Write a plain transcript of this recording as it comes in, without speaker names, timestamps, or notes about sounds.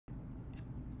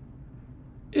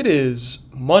It is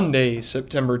Monday,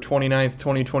 September 29th,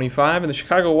 2025, and the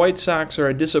Chicago White Sox are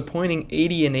a disappointing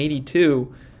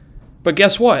 80-82. But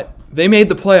guess what? They made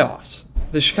the playoffs.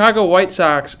 The Chicago White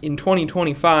Sox in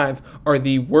 2025 are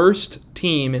the worst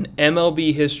team in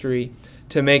MLB history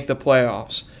to make the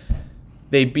playoffs.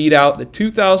 They beat out the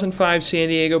 2005 San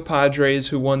Diego Padres,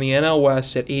 who won the NL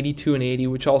West at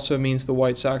 82-80, which also means the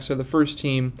White Sox are the first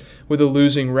team with a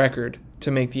losing record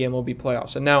to make the MLB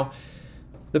playoffs. And now,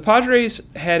 the Padres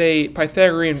had a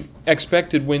Pythagorean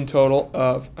expected win total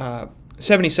of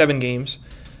 77 games.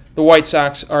 The White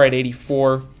Sox are at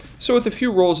 84. So with a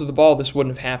few rolls of the ball, this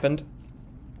wouldn't have happened.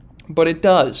 But it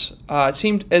does. It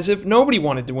seemed as if nobody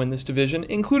wanted to win this division,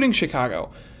 including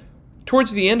Chicago.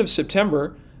 Towards the end of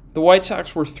September, the White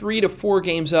Sox were 3 to 4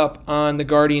 games up on the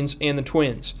Guardians and the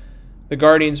Twins. The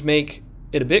Guardians make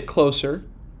it a bit closer,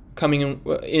 coming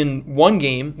in one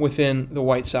game within the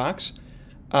White Sox.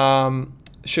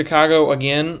 Chicago,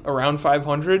 again, around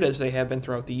 500, as they have been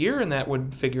throughout the year, and that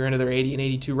would figure into their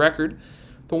 80-82 record.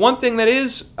 The one thing that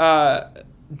is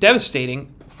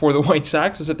devastating for the White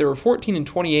Sox is that they were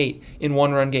 14-28 in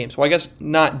one-run games. Well, I guess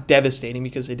not devastating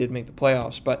because they did make the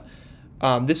playoffs, but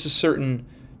this is certain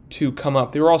to come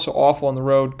up. They were also awful on the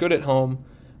road, good at home.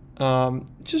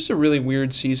 Just a really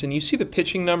weird season. You see the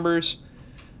pitching numbers.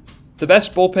 The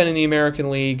best bullpen in the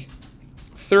American League,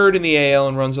 third in the AL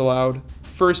in runs allowed,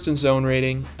 first in zone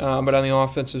rating, but on the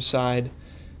offensive side,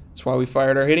 that's why we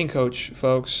fired our hitting coach,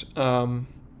 folks. Not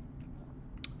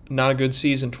a good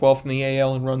season, 12th in the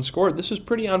AL in runs scored. This was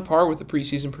pretty on par with the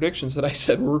preseason predictions that I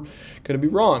said were going to be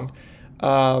wrong.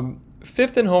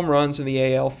 5th in home runs in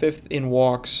the AL, 5th in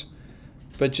walks,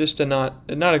 but just not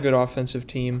a good offensive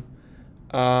team.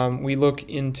 We look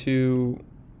into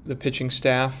the pitching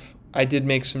staff. I did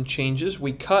make some changes.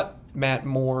 We cut Matt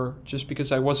Moore just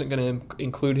because I wasn't going to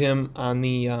include him on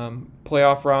the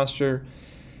playoff roster,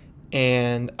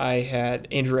 and I had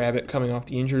Andrew Abbott coming off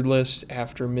the injured list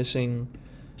after missing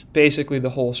basically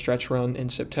the whole stretch run in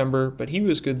September, but he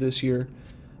was good this year.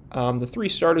 The 3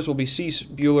 starters will be Cease,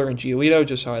 Buehler, and Giolito,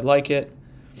 just how I like it.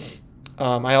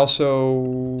 I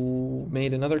also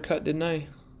made another cut, didn't I?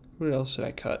 What else did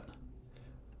I cut?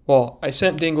 Well, I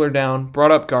sent Dingler down,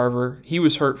 brought up Garver. He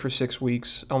was hurt for 6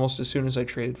 weeks, almost as soon as I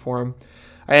traded for him.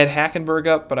 I had Hackenberg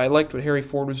up, but I liked what Harry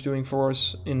Ford was doing for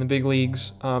us in the big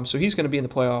leagues. So he's going to be in the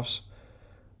playoffs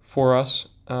for us.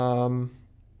 Then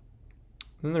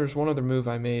there's one other move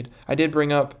I made. I did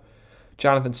bring up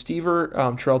Jonathan Stever.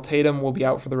 Terrell Tatum will be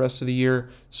out for the rest of the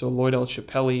year, so Lloyd L.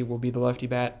 Chappelli will be the lefty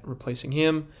bat replacing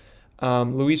him.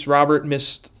 Luis Robert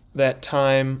missed that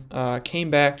time, came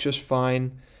back just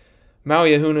fine.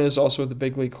 Maui Ahuna is also at the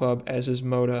big league club, as is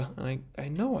Moda. I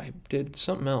know I did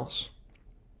something else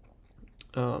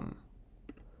that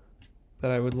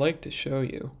I would like to show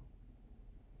you.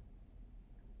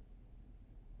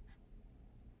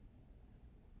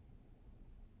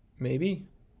 Maybe?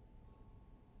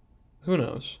 Who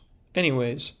knows?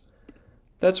 Anyways,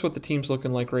 that's what the team's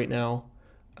looking like right now.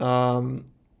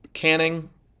 Canning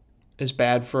is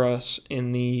bad for us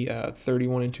in the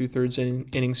 31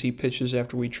 2/3 innings he pitches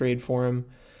after we trade for him.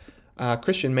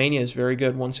 Christian Mania is very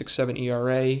good, 1.67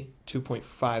 ERA,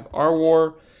 2.5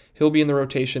 RWAR. He'll be in the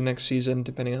rotation next season,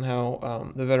 depending on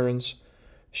how the veterans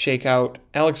shake out.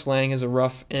 Alex Lang is a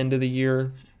rough end of the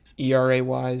year,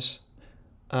 ERA-wise,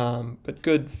 but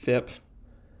good FIP.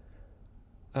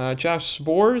 Josh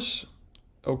Spores,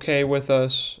 okay with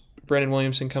us. Brandon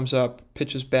Williamson comes up,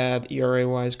 pitches bad,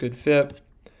 ERA-wise, good FIP.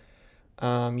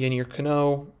 Yennier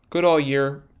Cano, good all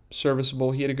year,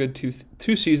 serviceable. He had a good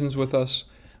two seasons with us.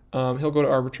 He'll go to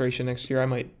arbitration next year. I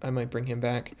might bring him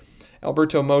back.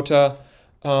 Alberto Mota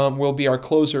will be our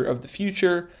closer of the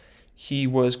future. He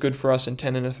was good for us in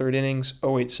 10 1/3 innings,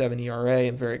 0.87 ERA.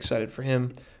 I'm very excited for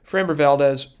him. Framber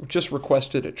Valdez just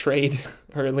requested a trade,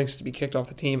 or at least to be kicked off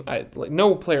the team.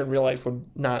 No player in real life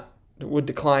would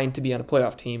decline to be on a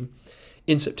playoff team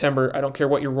in September. I don't care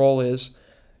what your role is.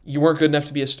 You weren't good enough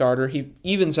to be a starter. He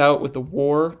evens out with the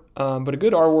WAR, but a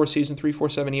good RWAR season,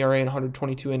 3.47 ERA and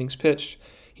 122 innings pitched.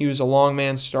 He was a long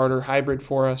man starter hybrid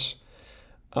for us.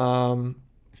 And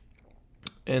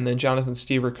then Jonathan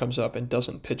Stever comes up and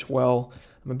doesn't pitch well.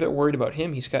 I'm a bit worried about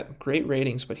him. He's got great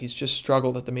ratings, but he's just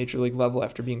struggled at the major league level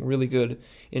after being really good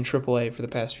in AAA for the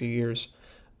past few years.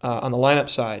 On the lineup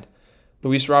side,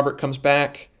 Luis Robert comes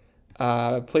back,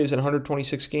 plays in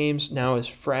 126 games, now is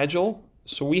fragile.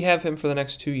 So we have him for the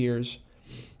next 2 years.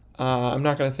 I'm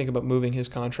not going to think about moving his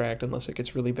contract unless it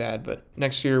gets really bad, but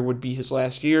next year would be his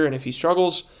last year, and if he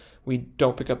struggles, we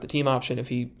don't pick up the team option. If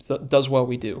he does well,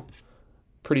 we do.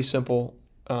 Pretty simple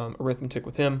arithmetic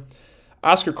with him.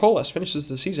 Oscar Colas finishes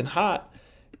the season hot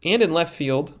and in left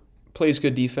field, plays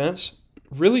good defense.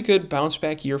 Really good bounce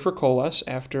back year for Colas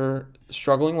after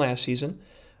struggling last season.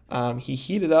 He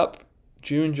heated up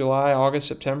June, July, August,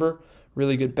 September.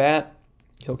 Really good bat.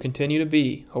 He'll continue to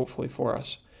be, hopefully, for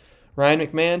us. Ryan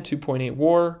McMahon, 2.8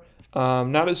 WAR.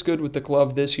 Not as good with the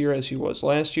glove this year as he was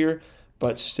last year,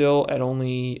 but still at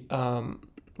only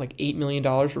like $8 million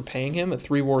we're paying him. A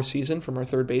 3 WAR season from our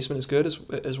third baseman is good,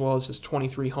 as well as his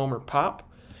 23 homer pop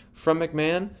from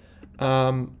McMahon.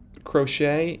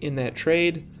 Crochet in that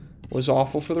trade was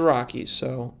awful for the Rockies,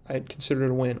 so I'd consider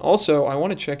it a win. Also, I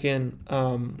want to check in.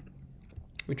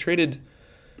 We traded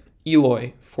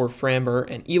Eloy for Framber,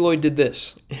 and Eloy did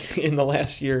this in the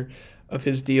last year of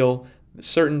his deal,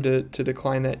 certain to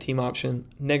decline that team option.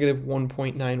 Negative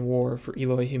 1.9 WAR for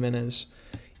Eloy Jimenez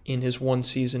in his one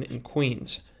season in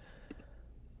Queens.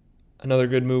 Another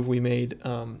good move we made,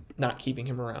 not keeping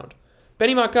him around.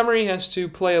 Benny Montgomery has to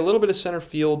play a little bit of center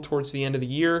field towards the end of the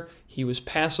year. He was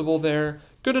passable there.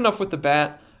 Good enough with the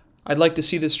bat. I'd like to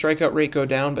see the strikeout rate go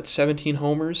down, but 17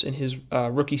 homers in his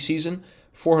rookie season,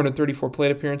 434 plate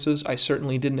appearances. I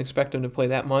certainly didn't expect him to play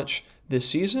that much this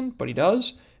season, but he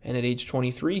does. And at age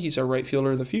 23, he's our right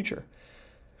fielder of the future.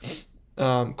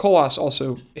 Colas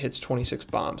also hits 26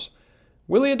 bombs.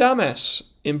 Willy Adames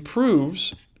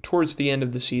improves towards the end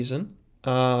of the season.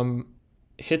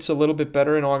 Hits a little bit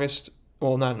better in August.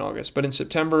 Well, not in August, but in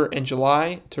September and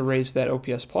July to raise that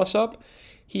OPS plus up.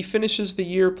 He finishes the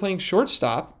year playing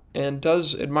shortstop and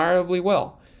does admirably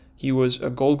well. He was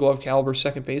a Gold Glove caliber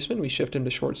second baseman. We shift him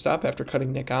to shortstop after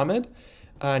cutting Nick Ahmed,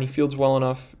 and he fields well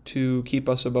enough to keep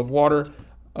us above water.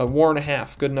 A WAR and a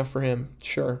half, good enough for him,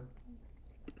 sure.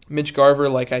 Mitch Garver,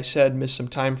 like I said, missed some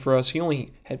time for us. He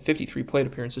only had 53 plate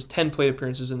appearances, 10 plate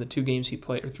appearances in the 2 games he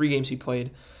played, or 3 games he played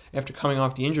after coming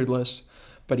off the injured list.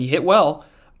 But he hit well.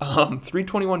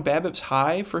 321 BABIP's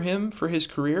high for him for his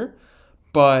career,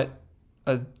 but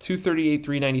a 238,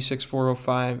 396,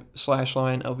 405 slash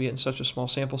line, albeit in such a small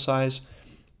sample size,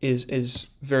 is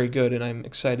very good, and I'm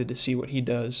excited to see what he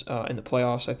does in the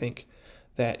playoffs. I think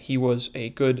that he was a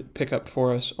good pickup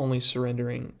for us, only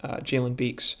surrendering Jalen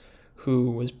Beeks, who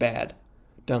was bad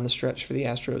down the stretch for the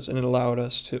Astros, and it allowed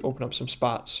us to open up some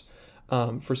spots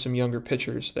for some younger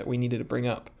pitchers that we needed to bring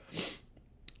up.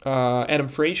 Adam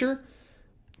Frazier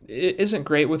isn't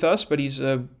great with us, but he's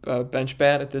a bench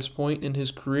bat at this point in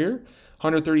his career.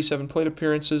 137 plate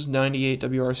appearances, 98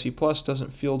 WRC plus,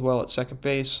 doesn't field well at second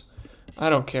base. I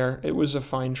don't care. It was a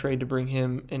fine trade to bring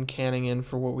him and Canning in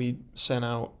for what we sent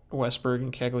out, Westberg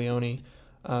and Caglione.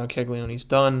 Caglione's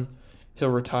done. He'll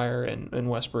retire, and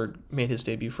Westberg made his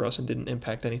debut for us and didn't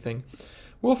impact anything.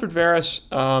 Wilfred Veras,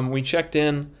 we checked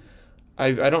in.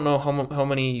 I don't know how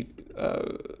many,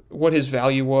 what his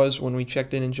value was when we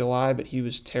checked in July, but he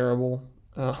was terrible.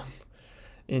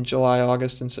 In July,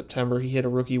 August, and September, he hit a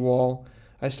rookie wall.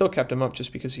 I still kept him up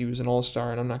just because he was an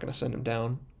all-star, and I'm not going to send him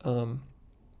down. But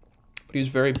he was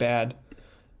very bad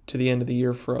to the end of the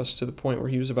year for us, to the point where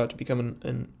he was about to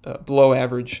become a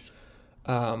below-average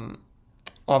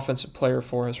offensive player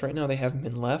for us. Right now, they have him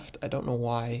in left. I don't know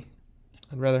why.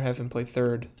 I'd rather have him play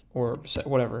third or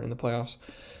whatever in the playoffs.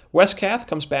 Wes Kath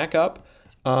comes back up,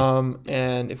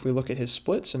 and if we look at his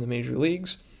splits in the major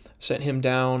leagues, sent him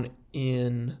down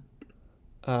in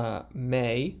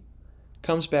May,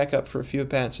 comes back up for a few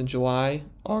at-bats in July,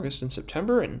 August, and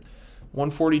September, and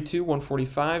 142,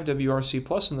 145 WRC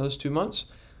plus in those 2 months.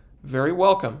 Very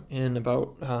welcome in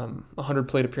about 100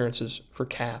 plate appearances for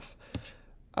Kath.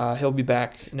 He'll be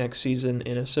back next season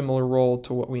in a similar role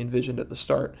to what we envisioned at the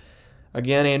start.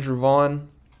 Again, Andrew Vaughn,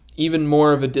 even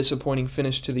more of a disappointing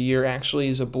finish to the year. Actually,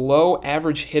 is a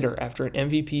below-average hitter after an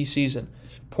MVP season.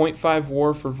 0.5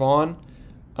 WAR for Vaughn.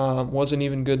 Wasn't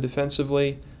even good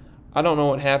defensively. I don't know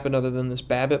what happened other than this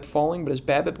BABIP falling, but his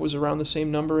BABIP was around the same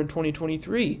number in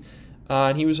 2023,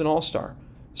 and he was an all-star,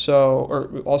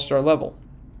 or all-star level.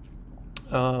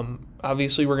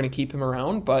 Obviously, we're going to keep him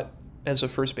around, but as a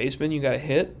first baseman, you got to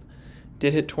hit.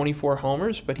 Did hit 24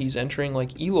 homers, but he's entering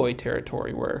like Eloy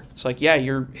territory, where it's like, yeah,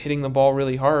 you're hitting the ball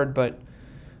really hard, but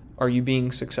are you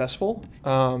being successful?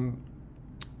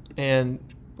 And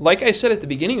like I said at the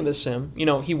beginning of the sim,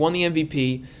 he won the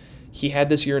MVP. He had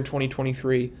this year in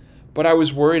 2023, but I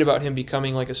was worried about him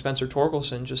becoming like a Spencer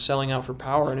Torkelson, just selling out for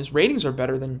power. And his ratings are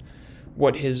better than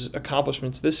what his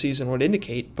accomplishments this season would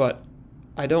indicate, but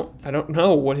I don't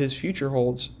know what his future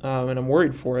holds, and I'm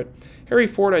worried for it. Harry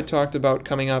Ford, I talked about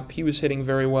coming up. He was hitting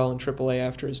very well in AAA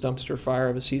after his dumpster fire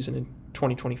of a season in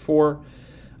 2024.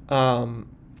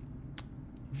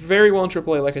 Very well in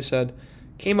AAA, like I said.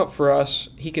 Came up for us.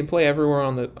 He can play everywhere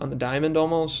on the diamond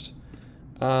almost,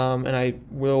 and I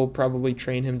will probably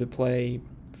train him to play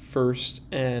first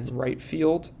and right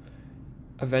field.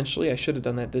 eventually. I should have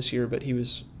done that this year, but he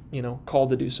was, called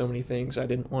to do so many things. I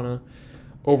didn't want to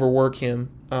overwork him.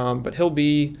 But he'll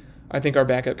be, I think, our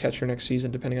backup catcher next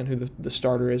season, depending on who the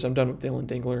starter is. I'm done with Dylan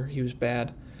Dingler. He was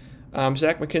bad.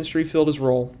 Zach McKinstry filled his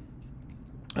role.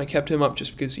 I kept him up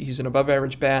just because he's an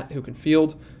above-average bat who can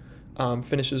field,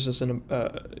 finishes as an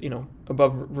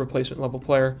above replacement level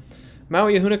player.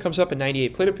 Maui Ahuna comes up in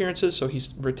 98 plate appearances, so he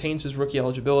retains his rookie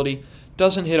eligibility.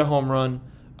 Doesn't hit a home run,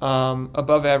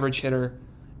 above-average hitter,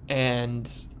 and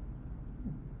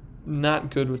not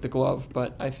good with the glove,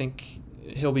 but I think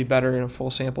he'll be better in a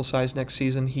full sample size next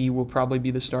season. He will probably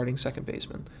be the starting second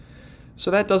baseman.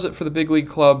 So that does it for the big league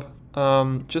club.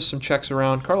 Just some checks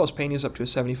around. Carlos Pena's up to a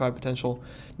 75 potential.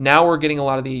 Now we're getting a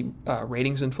lot of the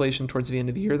ratings inflation towards the end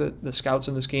of the year that the scouts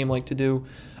in this game like to do.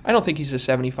 I don't think he's a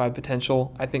 75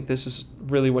 potential. I think this is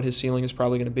really what his ceiling is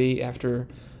probably going to be after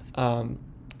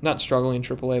not struggling in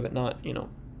AAA, but not,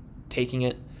 taking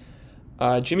it.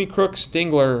 Jimmy Crooks,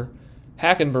 Dingler,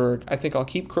 Hackenberg. I think I'll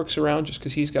keep Crooks around just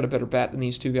because he's got a better bat than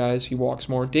these two guys. He walks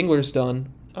more. Dingler's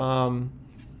done.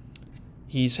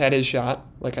 He's had his shot,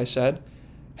 like I said.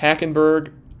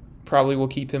 Hackenberg, probably will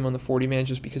keep him on the 40-man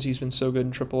just because he's been so good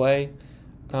in AAA.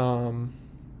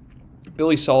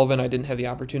 Billy Sullivan, I didn't have the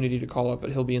opportunity to call up,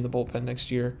 but he'll be in the bullpen next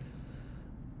year.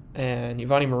 And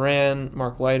Yvonne Moran,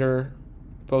 Mark Leiter,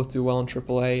 both do well in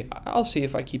AAA. I'll see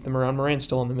if I keep them around. Moran's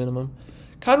still on the minimum.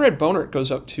 Conrad Bonert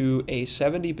goes up to a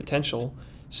 70 potential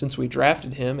since we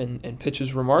drafted him and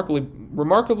pitches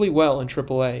remarkably well in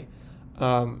AAA.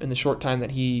 In the short time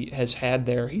that he has had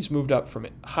there, he's moved up from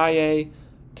high A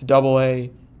to double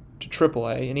A to triple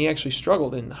A, and he actually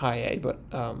struggled in high A, but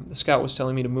the scout was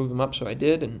telling me to move him up, so I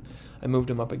did, and I moved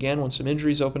him up again when some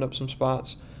injuries opened up some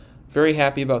spots. Very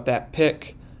happy about that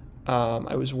pick.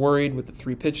 I was worried with the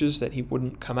 3 pitches that he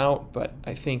wouldn't come out, but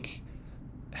I think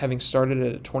having started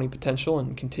at a 20 potential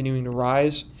and continuing to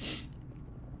rise,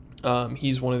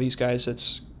 he's one of these guys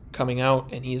that's coming out,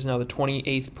 and he is now the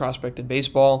 28th prospect in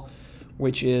baseball,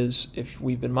 which is, if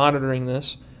we've been monitoring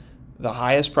this, the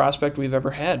highest prospect we've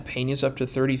ever had. Pena's up to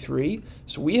 33.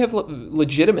 So we have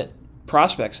legitimate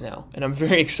prospects now, and I'm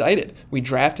very excited. We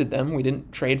drafted them. We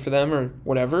didn't trade for them or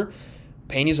whatever.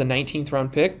 Pena's a 19th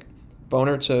round pick.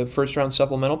 Bonert's a first-round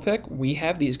supplemental pick. We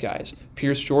have these guys.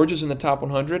 Pierce George is in the top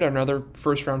 100, another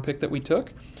first-round pick that we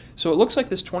took. So it looks like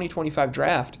this 2025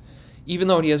 draft, even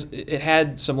though it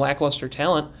had some lackluster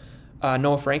talent,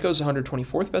 Noah Franco's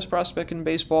 124th best prospect in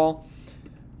baseball.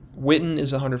 Witten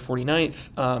is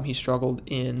 149th. He struggled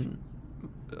in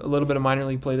a little bit of minor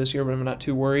league play this year, but I'm not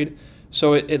too worried.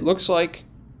 So it looks like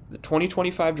the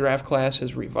 2025 draft class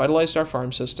has revitalized our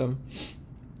farm system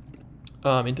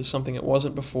into something it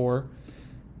wasn't before,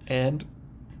 and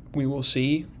we will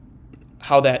see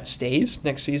how that stays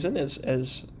next season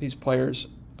as these players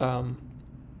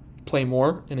play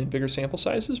more and in bigger sample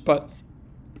sizes. But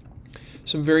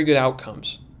some very good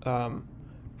outcomes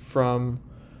from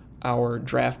our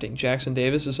drafting. Jackson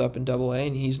Davis is up in Double A,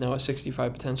 and he's now a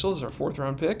 65 potential as our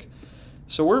 4th-round pick.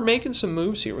 So we're making some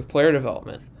moves here with player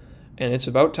development, and it's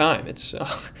about time. It's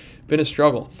been a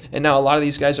struggle. And now a lot of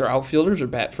these guys are outfielders or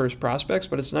bat-first prospects,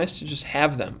 but it's nice to just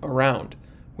have them around.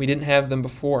 We didn't have them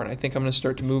before, and I think I'm going to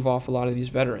start to move off a lot of these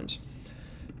veterans.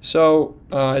 So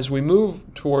as we move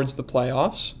towards the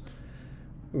playoffs,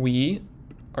 we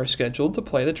are scheduled to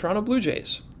play the Toronto Blue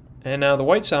Jays. And now the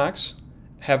White Sox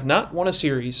have not won a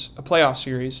playoff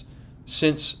series,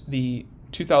 since the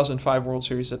 2005 World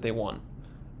Series that they won.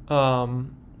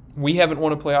 We haven't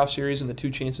won a playoff series, and the 2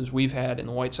 chances we've had in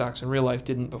the White Sox in real life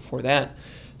didn't before that.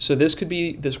 So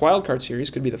this wild card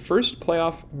series could be the first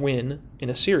playoff win in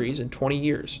a series in 20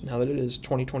 years, now that it is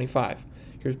 2025.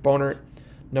 Here's Bonert,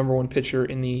 number 1 pitcher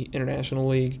in the International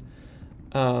League.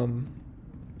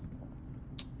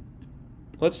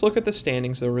 Let's look at the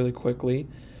standings, though, really quickly.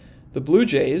 The Blue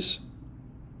Jays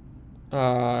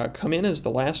come in as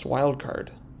the last wild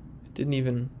card. It didn't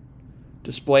even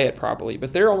display it properly,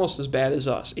 but they're almost as bad as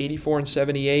us. 84 and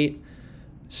 78,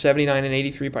 79 and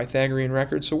 83 Pythagorean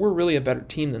record, so we're really a better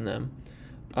team than them.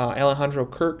 Alejandro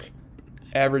Kirk,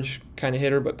 average kind of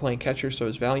hitter, but playing catcher, so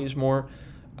his value's more.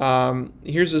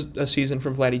 Here's a season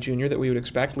from Vladdy Jr. that we would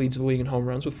expect. Leads the league in home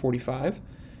runs with 45.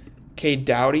 Cade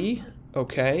Doughty,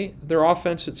 okay. Their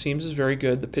offense, it seems, is very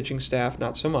good. The pitching staff,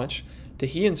 not so much.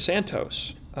 Tehian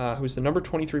Santos, who's the number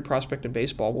 23 prospect in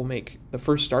baseball, will make the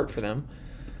first start for them.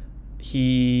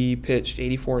 He pitched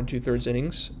 84 and 2/3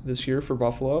 innings this year for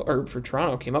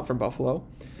Toronto, came up from Buffalo.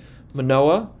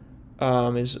 Manoah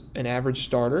is an average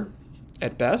starter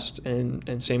at best,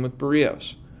 and same with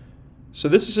Barrios. So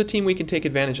this is a team we can take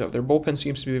advantage of. Their bullpen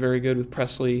seems to be very good with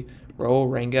Presley, Raul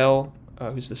Rangel,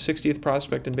 who's the 60th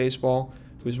prospect in baseball,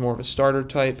 who's more of a starter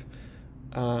type.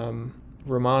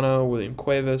 Romano, William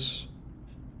Cuevas.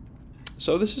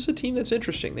 So this is a team that's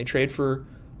interesting. They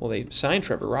they signed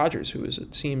Trevor Rogers, who was,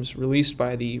 it seems, released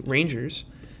by the Rangers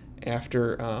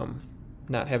after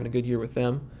not having a good year with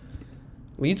them.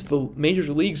 Leads the major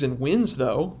leagues in wins,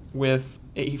 though, with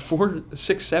a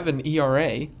 4.67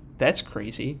 ERA. That's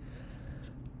crazy.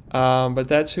 But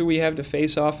that's who we have to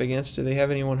face off against. Do they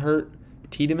have anyone hurt?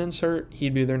 Tiedemann's hurt.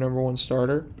 He'd be their number one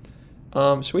starter.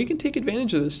 So we can take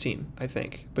advantage of this team, I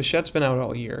think. Bichette's been out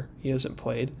all year. He hasn't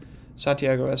played.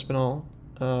 Santiago Espinal.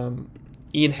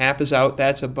 Ian Happ is out.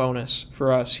 That's a bonus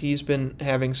for us. He's been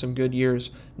having some good years.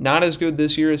 Not as good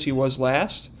this year as he was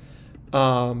last,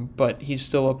 but he's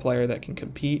still a player that can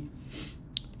compete.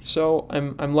 So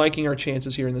I'm liking our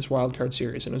chances here in this wild card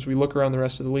series. And as we look around the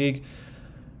rest of the league,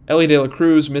 Elly De La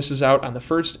Cruz misses out on the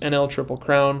first NL Triple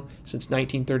Crown since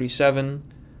 1937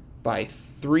 by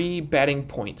 3 batting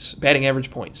average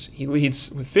points. He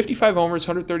leads with 55 homers,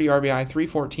 130 RBI,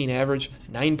 314 average,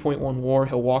 9.1 WAR.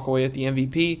 He'll walk away with the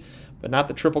MVP, but not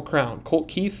the Triple Crown. Colt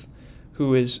Keith,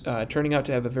 who is turning out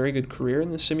to have a very good career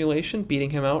in this simulation, beating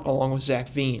him out along with Zach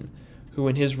Veen, who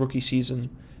in his rookie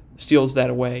season steals that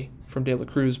away from De La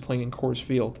Cruz playing in Coors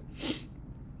Field.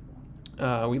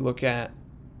 We look at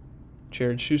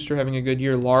Jared Schuster having a good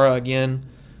year. Lara, again,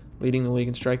 leading the league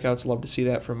in strikeouts. Love to see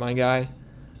that from my guy.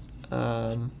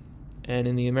 And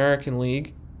in the American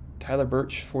League, Tyler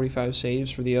Birch, 45 saves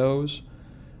for the O's.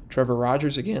 Trevor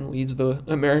Rogers, again, leads the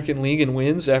American League in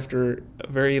wins after a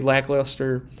very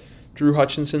lackluster Drew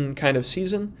Hutchinson kind of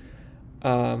season.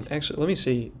 Actually, let me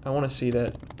see. I want to see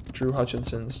that Drew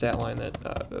Hutchinson stat line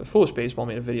that Foolish Baseball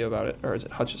made a video about it. Or is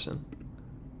it Hutchison?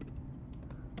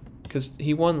 Because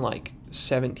he won like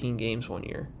 17 games one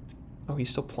year. Oh, he's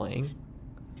still playing.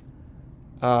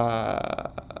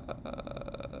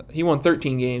 He won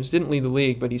 13 games, didn't lead the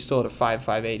league, but he's still at a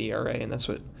 5.58 ERA, and that's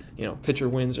what pitcher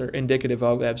wins are indicative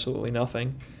of. Absolutely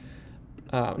nothing.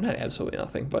 Not absolutely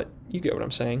nothing, but you get what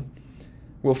I'm saying.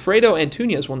 Wilfredo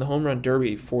Antunez won the home run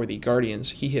derby for the Guardians.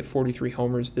 He hit 43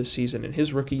 homers this season in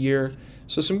his rookie year.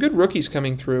 So some good rookies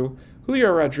coming through.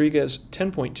 Julio Rodriguez,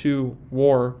 10.2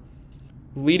 WAR,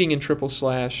 leading in triple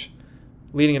slash,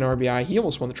 leading in RBI. He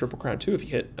almost won the Triple Crown, too. If he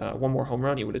hit one more home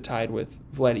run, he would have tied with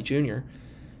Vladdy Jr.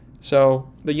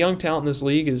 So the young talent in this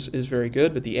league is very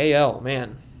good, but the AL,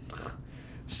 man,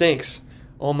 stinks.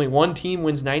 Only one team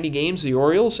wins 90 games, the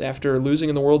Orioles, after losing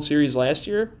in the World Series last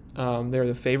year. They're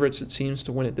the favorites, it seems,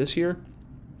 to win it this year,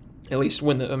 at least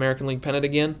win the American League pennant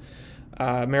again.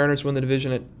 Mariners win the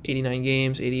division at 89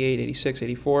 games, 88, 86,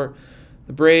 84.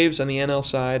 The Braves on the NL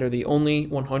side are the only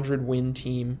 100-win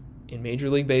team in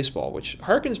Major League Baseball, which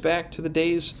harkens back to the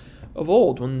days of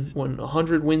old when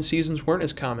 100-win seasons weren't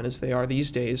as common as they are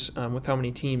these days, with how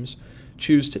many teams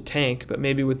choose to tank. But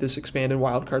maybe with this expanded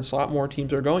wildcard slot, more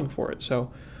teams are going for it,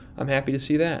 so I'm happy to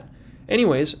see that.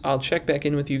 Anyways, I'll check back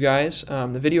in with you guys. The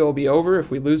video will be over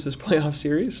if we lose this playoff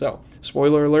series, so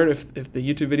spoiler alert if the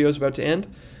YouTube video is about to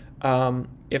end.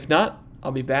 If not,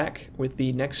 I'll be back with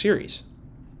the next series.